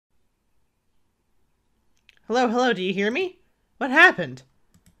Hello, hello, do you hear me? What happened?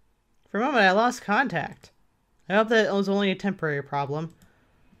 For a moment, I lost contact. I hope that it was only a temporary problem.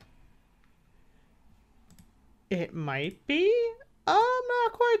 It might be? I'm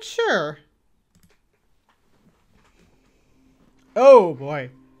not quite sure. Oh, boy.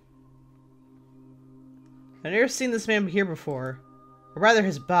 I've never seen this man here before. Or rather,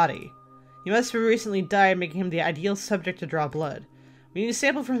 his body. He must have recently died, making him the ideal subject to draw blood. We need a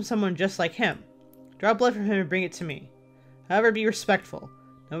sample from someone just like him. Draw blood from him and bring it to me. However, be respectful.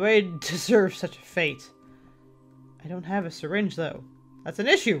 Nobody deserves such a fate. I don't have a syringe, though. That's an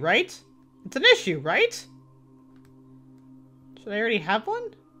issue, right? It's an issue, right? Should I already have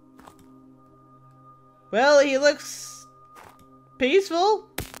one? Well, he looks peaceful.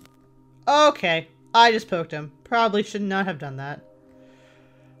 Okay, I just poked him. Probably should not have done that.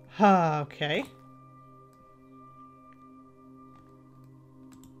 Okay.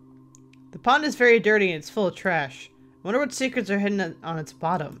 The pond is very dirty and it's full of trash. I wonder what secrets are hidden on its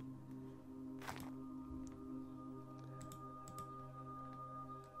bottom.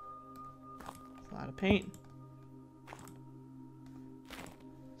 A lot of paint.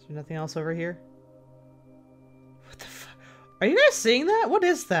 Is there nothing else over here? What the fuck? Are you guys seeing that? What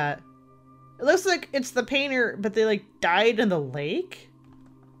is that? It looks like it's the painter, but they like died in the lake?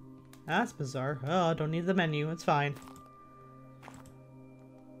 That's bizarre. Oh, I don't need the menu. It's fine.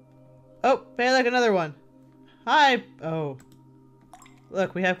 Oh, hey, look, another one. Hi. Oh.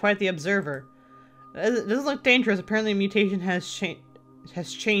 Look, we have quite the observer. It doesn't look dangerous. Apparently a mutation has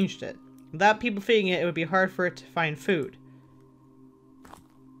changed it. Without people feeding it, it would be hard for it to find food.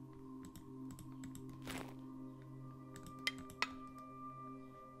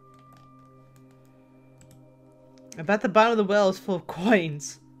 I bet the bottom of the well is full of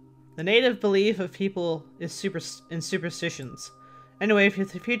coins. The native belief of people is superstitions. Anyway, if in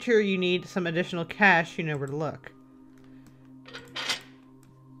the future you need some additional cash, you know where to look.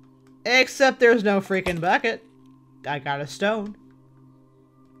 Except there's no freaking bucket. I got a stone.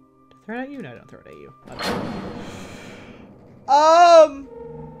 Throw it at you? No, don't throw it at you. Okay.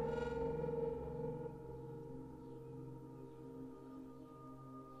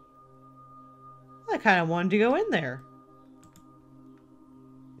 I kind of wanted to go in there.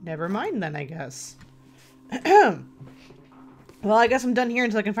 Never mind then, I guess. Well, I guess I'm done here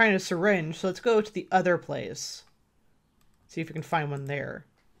until I can find a syringe, so let's go to the other place. See if we can find one there.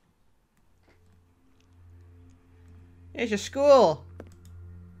 It's your school!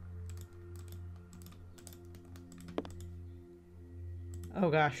 Oh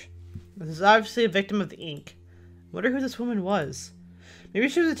gosh. This is obviously a victim of the ink. I wonder who this woman was. Maybe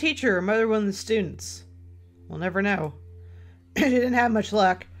she was a teacher or mother of one of the students. We'll never know. She didn't have much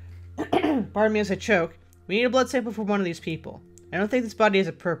luck. Pardon me as I choke. We need a blood sample for one of these people. I don't think this body is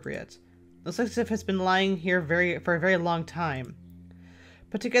appropriate. Looks like as if it's been lying here for a very long time.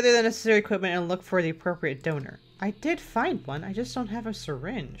 Put together the necessary equipment and look for the appropriate donor. I did find one, I just don't have a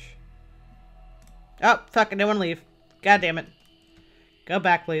syringe. Oh, fuck, I don't want to leave. God damn it. Go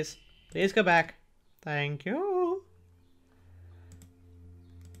back, please. Please go back. Thank you.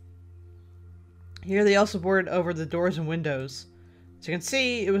 Here they also boarded over the doors and windows. As you can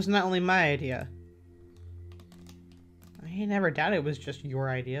see, it was not only my idea. I never doubted it was just your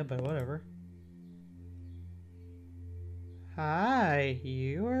idea, but whatever. Hi,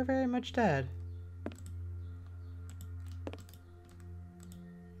 you are very much dead.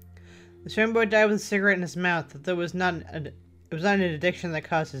 The young boy died with a cigarette in his mouth, though it was not an addiction that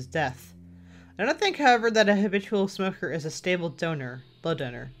caused his death. I don't think, however, that a habitual smoker is a stable blood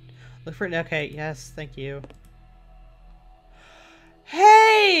donor. Look for it. Okay, yes, thank you.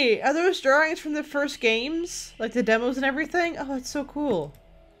 Hey! Are those drawings from the first games? Like the demos and everything? Oh, it's so cool.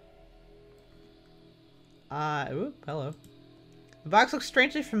 Ooh, hello. The box looks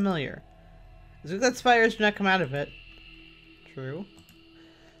strangely familiar. It's like that spiders do not come out of it. True.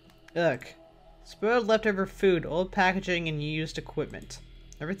 Look. Spoiled leftover food, old packaging, and used equipment.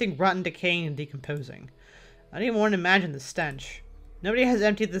 Everything rotten, decaying, and decomposing. I don't even want to imagine the stench. Nobody has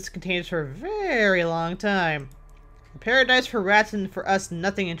emptied this containers for a very long time. A paradise for rats and for us,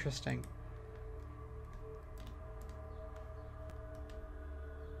 nothing interesting.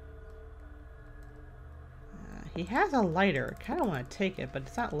 He has a lighter. I kind of want to take it, but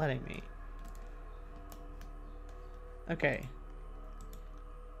it's not letting me. Okay.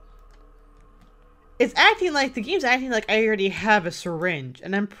 It's acting like, the game's acting like I already have a syringe,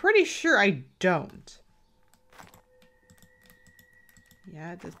 and I'm pretty sure I don't.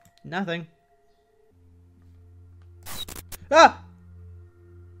 Yeah, just nothing. Ah!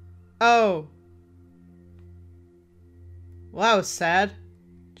 Oh. Well, that was sad.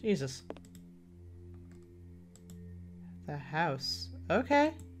 Jesus. The house.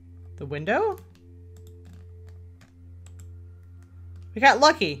 Okay. The window? We got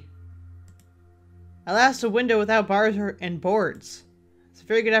lucky. At last, a window without bars and boards. It's a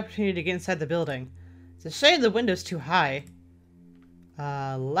very good opportunity to get inside the building. It's a shame the window's too high.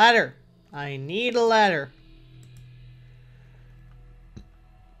 Ladder. I need a ladder.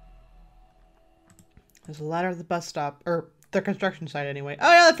 There's a ladder at the bus stop. Or the construction site anyway.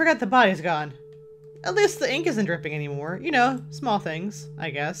 Oh yeah, I forgot the body's gone. At least the ink isn't dripping anymore. You know, small things,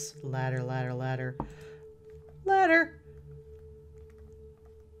 I guess. Ladder, ladder, ladder. Ladder.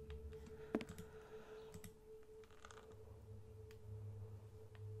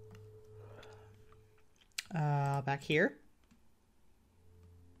 Back here.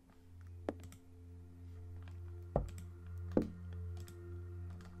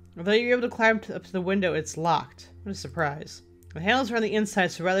 Although you're able to climb up to the window, it's locked. What a surprise. The handles are on the inside,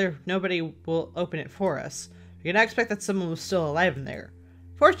 so rather nobody will open it for us. We cannot expect that someone was still alive in there.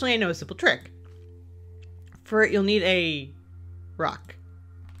 Fortunately, I know a simple trick. For it, you'll need a rock.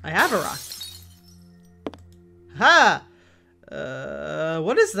 I have a rock. Ha!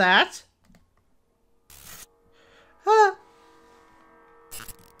 What is that?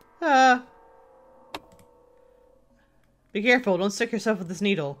 Be careful, don't stick yourself with this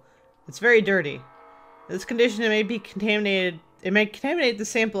needle. It's very dirty. In this condition, it may be contaminated. It may contaminate the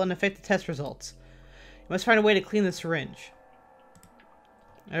sample and affect the test results. You must find a way to clean the syringe.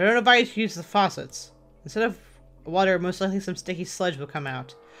 I don't advise you to use the faucets. Instead of water, most likely some sticky sludge will come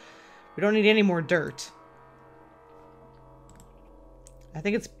out. We don't need any more dirt. I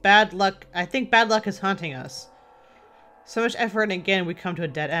think it's bad luck. I think bad luck is haunting us. So much effort and again we come to a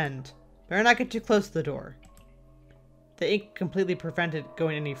dead end. Better not get too close to the door. The ink completely prevented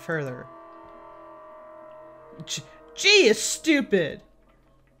going any further. G is stupid!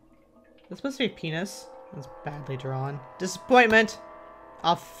 That's supposed to be penis. That's badly drawn. Disappointment!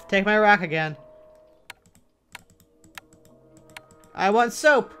 I'll take my rock again. I want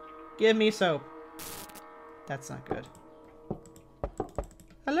soap! Give me soap. That's not good.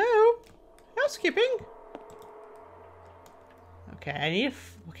 Hello? Housekeeping? Okay, I need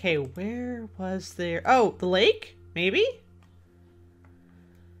okay, where was there? Oh, the lake? Maybe?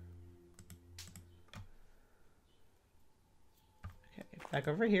 Okay, back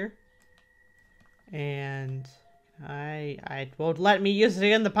over here. And I won't let me use it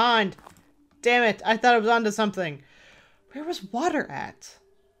in the pond. Damn it, I thought it was onto something. Where was water at?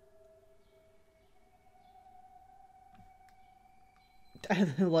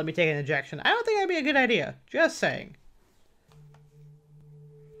 Let me take an injection. I don't think that'd be a good idea. Just saying.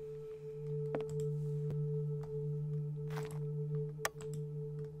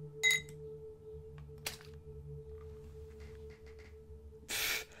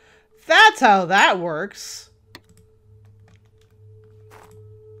 That's how that works.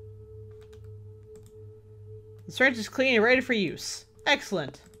 The syringe is clean and ready for use.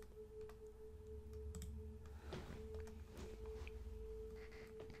 Excellent.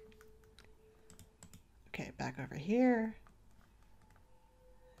 Okay, back over here.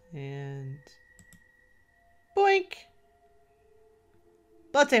 And... boink!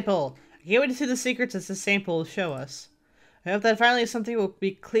 Blood sample! I can't wait to see the secrets that this sample will show us. I hope that finally something will be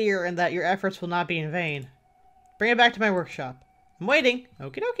clear and that your efforts will not be in vain. Bring it back to my workshop. I'm waiting.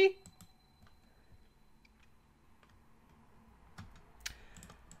 Okie dokie.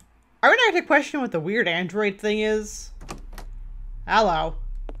 Are we not going to question what the weird android thing is? Hello.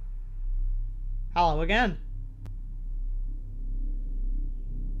 Hello again.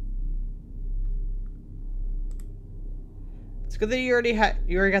 It's good that you already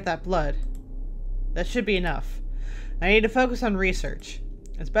got that blood. That should be enough. I need to focus on research.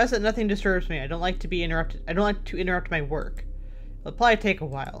 It's best that nothing disturbs me. I don't like to be interrupted. I don't like to interrupt my work. It'll probably take a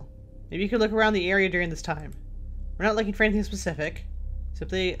while. Maybe you could look around the area during this time. We're not looking for anything specific.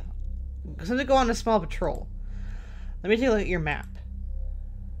 Simply go on a small patrol. Let me take a look at your map.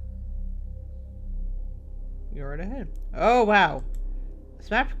 You're right ahead. Oh, wow. This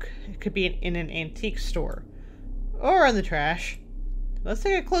map could be in an antique store. Or in the trash. Let's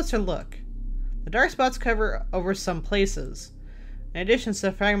take a closer look. The dark spots cover over some places. In addition,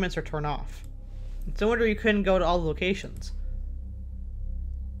 some fragments are torn off. It's no wonder you couldn't go to all the locations.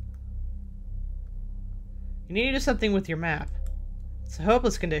 You need to do something with your map. It's a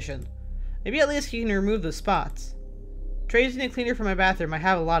hopeless condition. Maybe at least you can remove the spots. Try using a cleaner from my bathroom. I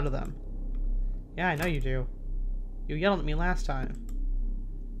have a lot of them. Yeah, I know you do. You yelled at me last time.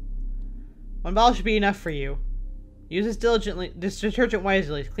 One bottle should be enough for you. Use this detergent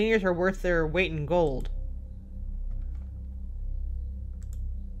wisely. Cleaners are worth their weight in gold.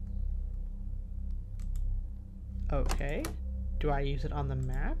 Okay. Do I use it on the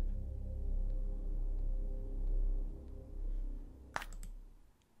map?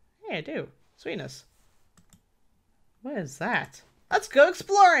 Hey, I do. Sweetness. What is that? Let's go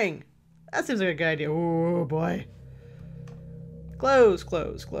exploring! That seems like a good idea. Oh boy. Close,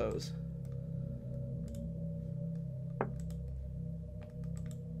 close, close.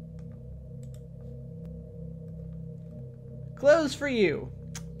 Clothes for you.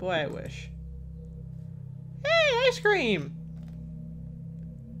 Boy, I wish. Hey, ice cream!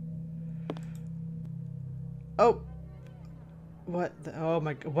 Oh. What the, oh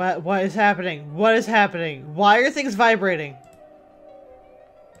my god. What is happening? What is happening? Why are things vibrating?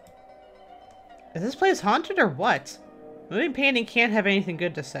 Is this place haunted or what? Moving painting can't have anything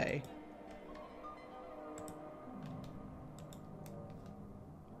good to say.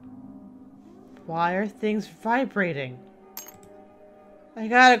 Why are things vibrating? I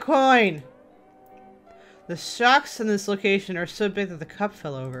got a coin! The shocks in this location are so big that the cup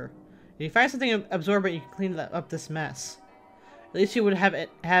fell over. If you find something absorbent, you can clean up this mess. At least you would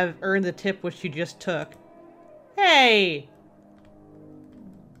have earned the tip which you just took. Hey!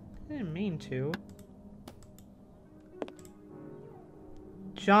 I didn't mean to.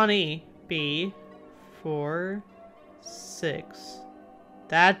 Johnny B. 4, 6.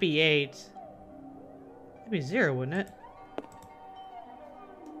 That'd be 8. That'd be 0, wouldn't it?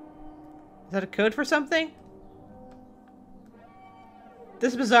 Is that a code for something?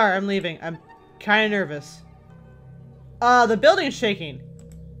 This is bizarre. I'm leaving. I'm kind of nervous. The building's shaking.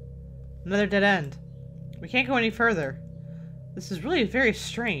 Another dead end. We can't go any further. This is really very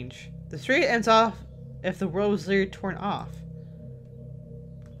strange. The street ends off if the world was literally torn off.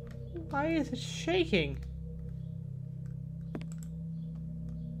 Why is it shaking?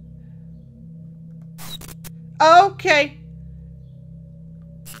 Okay.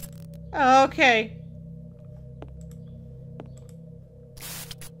 Okay.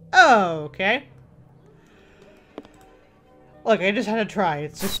 Okay. Look, I just had to try.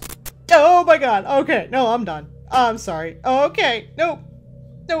 It's just... Oh my god. Okay. No, I'm done. I'm sorry. Okay. Nope.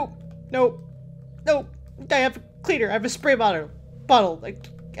 Nope. Nope. Nope. I have a cleaner. I have a spray bottle. Like,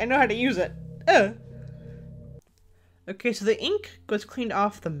 I know how to use it. Okay, so the ink was cleaned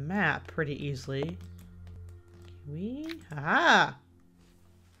off the map pretty easily. Can we? Ah!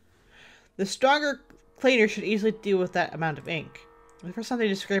 The stronger cleaner should easily deal with that amount of ink. Look for something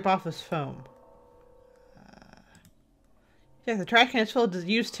to scrape off this foam. Yeah, the trash can is filled with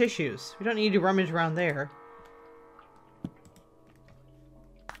used tissues. We don't need to rummage around there.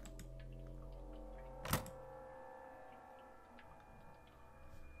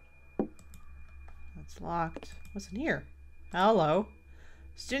 That's locked. What's in here? Hello.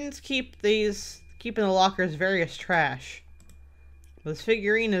 Students keep in the lockers various trash. This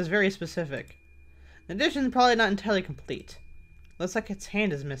figurine is very specific. In addition, probably not entirely complete. Looks like its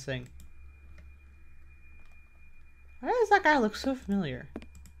hand is missing. Why does that guy look so familiar?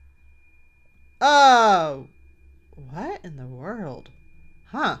 Oh! What in the world?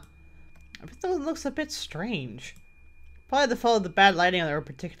 Huh. I bet that looks a bit strange. Probably the fault of the bad lighting or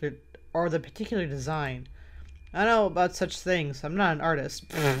the particular design. I don't know about such things. I'm not an artist.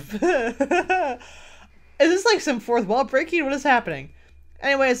 Is this like some fourth wall breaking? What is happening?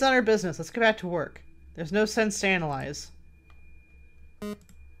 Anyway, it's not our business. Let's get back to work. There's no sense to analyze.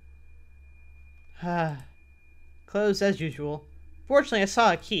 Closed as usual. Fortunately, I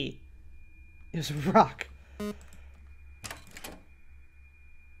saw a key. It was a rock.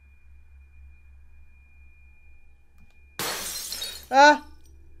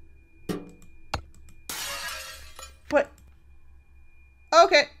 What?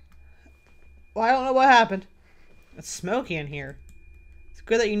 Okay. Well, I don't know what happened. It's smoky in here. It's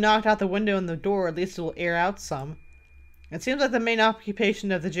good that you knocked out the window and the door. At least it will air out some. It seems like the main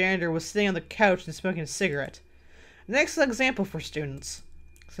occupation of the janitor was sitting on the couch and smoking a cigarette. An excellent example for students.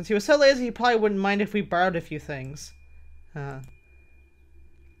 Since he was so lazy, he probably wouldn't mind if we borrowed a few things. Do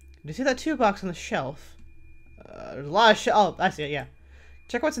you see that toolbox on the shelf? There's a lot of oh, I see it, yeah.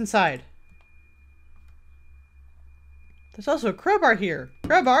 Check what's inside. There's also a crowbar here.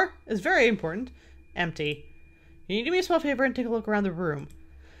 Crowbar is very important. Empty. Can you do me a small favor and take a look around the room?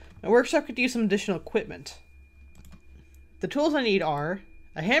 My workshop could use some additional equipment. The tools I need are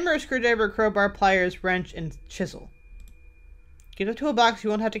a hammer, a screwdriver, crowbar, pliers, wrench, and chisel. Get a toolbox, you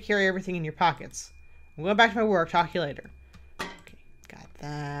won't have to carry everything in your pockets. I'm going back to my work. Talk to you later. Okay, got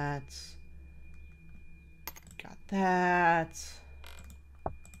that. Got that.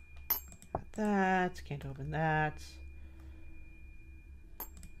 Got that. Can't open that.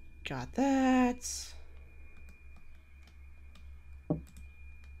 Got that.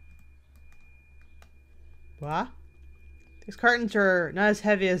 What? These cartons are not as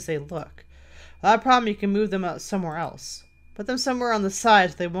heavy as they look. Without a problem, you can move them out somewhere else. Put them somewhere on the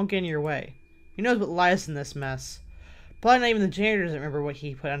side so they won't get in your way. Who knows what lies in this mess? Probably not even the janitor doesn't remember what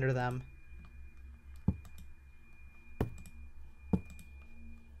he put under them.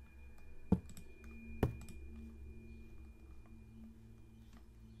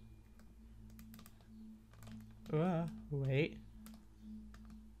 Wait.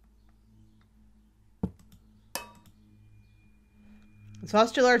 The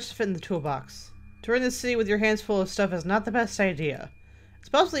sauce too large to fit in the toolbox. Touring the city with your hands full of stuff is not the best idea. It's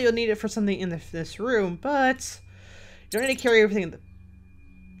possible you'll need it for something in this room, but you don't need to carry everything in the...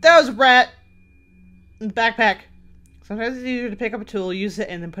 That was a rat! In the backpack. Sometimes it's easier to pick up a tool, use it,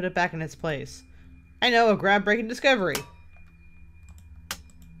 and then put it back in its place. I know, a groundbreaking discovery.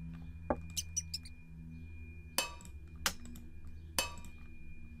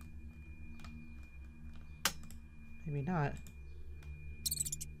 Maybe not.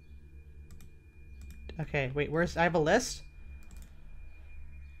 Okay, wait, where's... I have a list?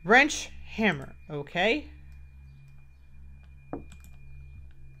 Wrench, hammer. Okay.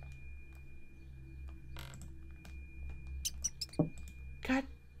 God.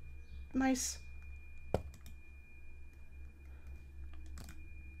 Mice.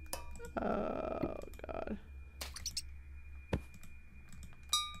 Oh, God.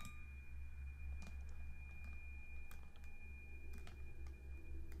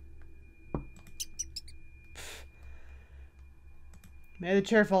 Made the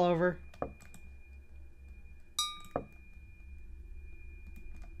chair fall over.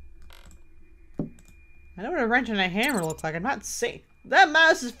 I know what a wrench and a hammer look like. I'm not saying... That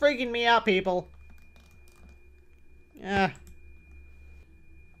mouse is freaking me out, people. Yeah.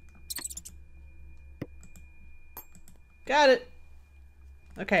 Got it.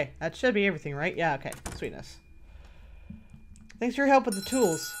 Okay, that should be everything, right? Yeah, okay. Sweetness. Thanks for your help with the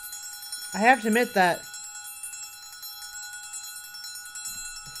tools. I have to admit that...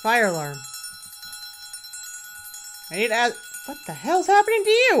 Fire alarm. I need to ask... What the hell's happening to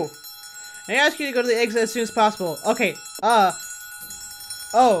you? I ask you to go to the exit as soon as possible. Okay, oh,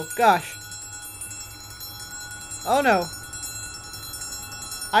 gosh. Oh, no.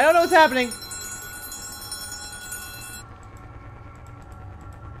 I don't know what's happening.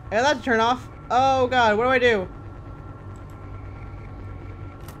 I got that to turn off. Oh, God, what do I do?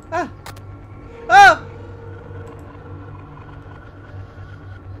 Ah! Oh!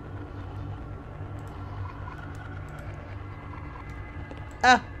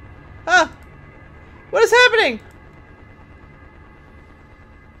 Ah! Ah! What is happening?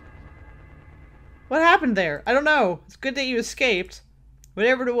 What happened there? I don't know. It's good that you escaped.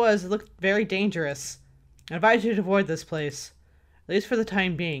 Whatever it was, it looked very dangerous. I advise you to avoid this place. At least for the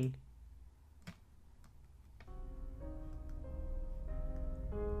time being.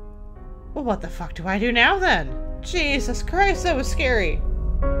 Well, what the fuck do I do now then? Jesus Christ, that was scary.